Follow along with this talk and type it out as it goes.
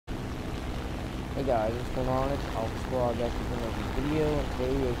Hey guys, what's going on? It's Alpha Squad back with another video, and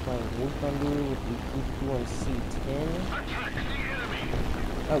today we're playing War Thunder with the P-51C 10.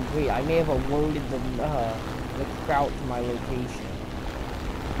 Oh great, I may have alerted the crowd to my location.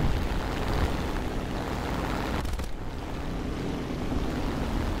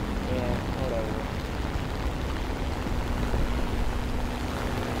 Yeah, whatever.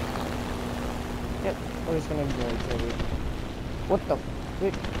 Yep, we're just gonna ignore each other. What the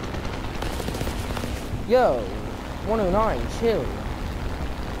frick? Yo, 109, chill.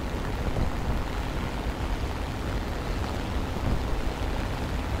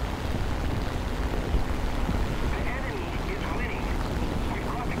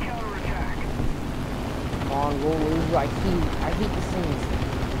 Come on, roll over. I hate this thing is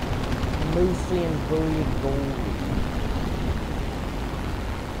mostly inverted gold.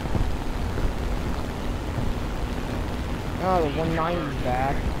 Oh, the 190's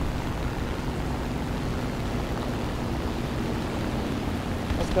back.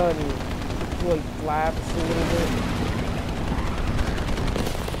 Let's go ahead and do like flaps a little bit.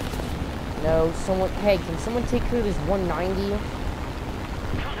 No, hey, can someone take care of this 190?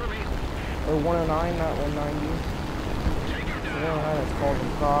 Or 109, not 190. 109 is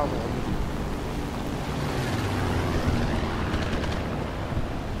causing problems.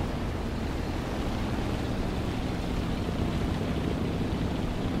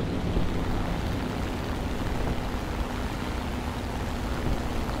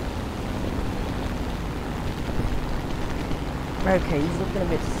 Okay, he's looking a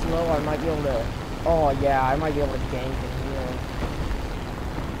bit slow. I might be able to... Oh, yeah, I might be able to gank him here.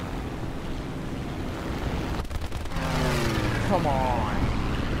 Come on.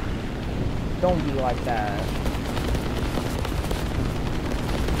 Don't be like that.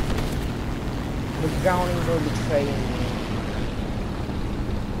 The Brownies are betraying me.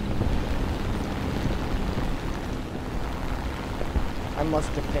 I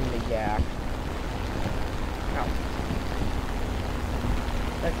must defend the yak. Ow.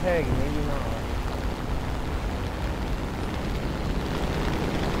 Okay, maybe not.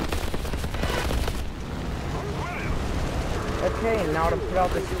 Okay, now to put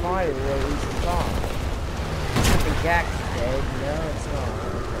out this fire, release the song. The jack's dead. No, it's not.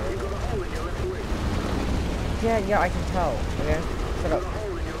 Okay. Yeah, I can tell. Okay, shut up.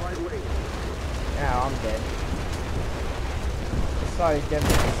 Yeah, I'm dead. This fire is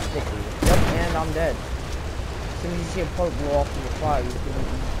definitely sticky. Yep, and I'm dead. As soon as you see a part blow off from the fire, you pretty much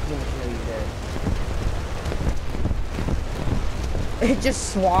know you're dead. It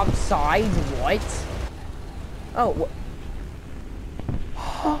just swapped sides? What? Oh, what?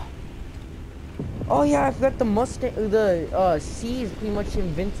 Oh yeah, I forgot the C is pretty much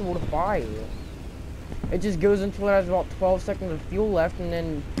invincible to fire. It just goes until it has about 12 seconds of fuel left, and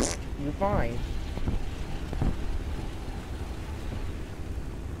then you're fine.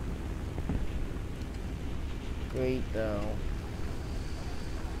 Great though.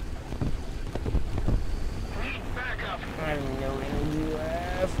 I have no energy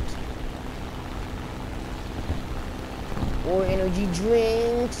left. Or energy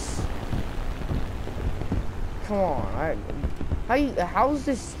drinks. Come on, how's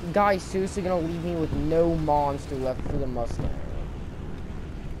this guy seriously gonna leave me with no monster left for the Mustang?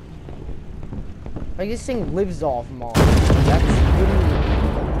 Like, this thing lives off monsters. That's literally...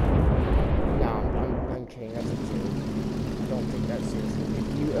 No, I'm kidding, that's a joke. Don't take that seriously. If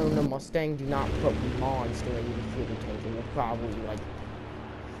you own a Mustang, do not put monster in your fuel tank. It will probably, like,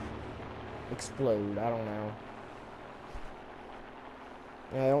 explode. I don't know.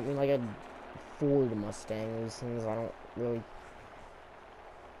 Yeah, I don't mean like a Ford Mustang. These things, I don't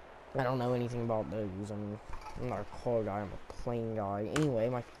know anything about those. I'm not a car guy, I'm a plane guy. Anyway,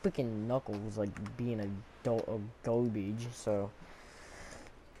 my freaking knuckles like being a garbage, so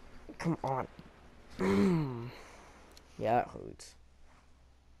come on. Yeah, that hurts.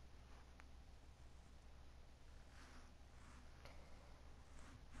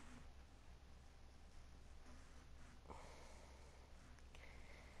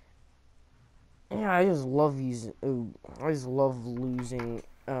 Yeah, I just love using. I just love losing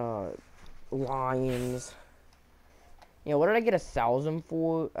lions. Yeah, what did I get 1,000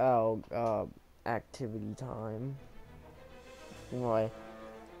 for? Oh, activity time. Anyway,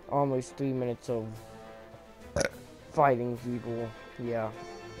 almost 3 minutes of fighting people. Yeah.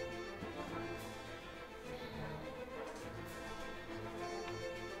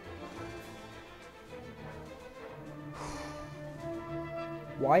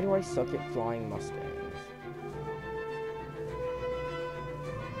 Why do I suck at flying Mustangs?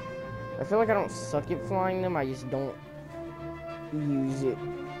 I feel like I don't suck at flying them, I just don't use it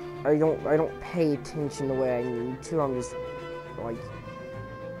I don't pay attention the way I need to. I'm just like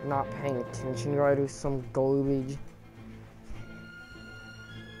not paying attention right to some garbage.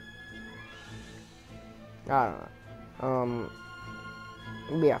 I don't know.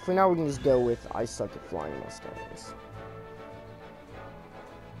 But yeah, for now we can just go with I suck at flying Mustangs.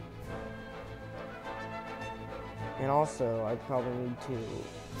 And also, I probably need to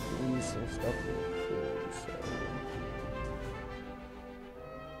use some stuff in food, so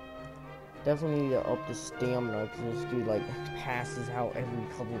definitely need to up the stamina, because this dude like passes out every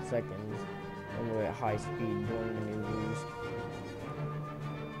couple of seconds when we're at high speed doing maneuvers.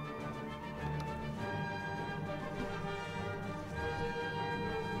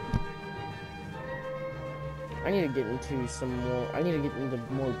 I need to get into some more. I need to get into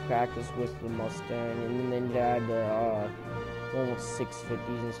more practice with the Mustang, and then add the one with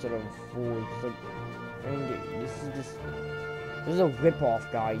 650s instead of 4. Like, I mean, this is a rip-off,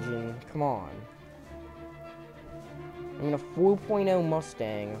 Gaijin. Come on. I mean, a 4.0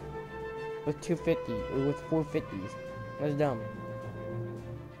 Mustang with 250 or with 450s. That's dumb.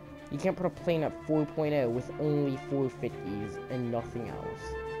 You can't put a plane at 4.0 with only 450s and nothing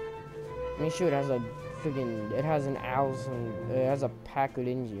else. I mean, sure, it has a friggin', it has an Allison, it has a Packard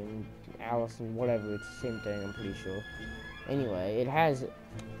engine, Allison, whatever, it's the same thing, I'm pretty sure. Anyway, it has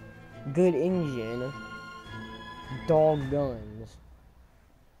good engine, dog guns.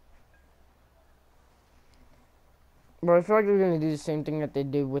 But I feel like they're gonna do the same thing that they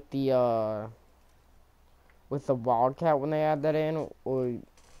did with the Wildcat when they add that in, or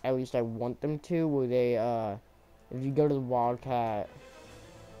at least I want them to, where they, if you go to the Wildcat,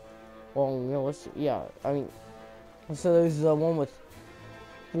 well, realistic, yeah, I mean, so there's the one with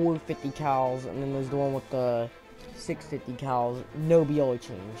 450 cals, and then there's the one with the 650 cals, no BLO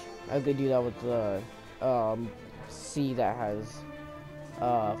change. I could do that with the, C that has,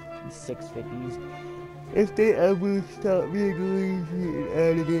 650s. If they ever stop being lazy and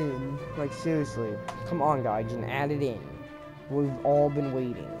add it in. Like, seriously, come on, guys, and add it in. We've all been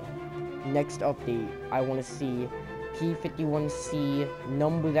waiting. Next update, I want to see P-51C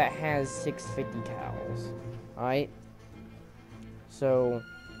number that has 650 cals. Alright? So,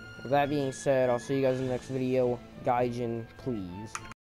 with that being said, I'll see you guys in the next video. Gaijin, please.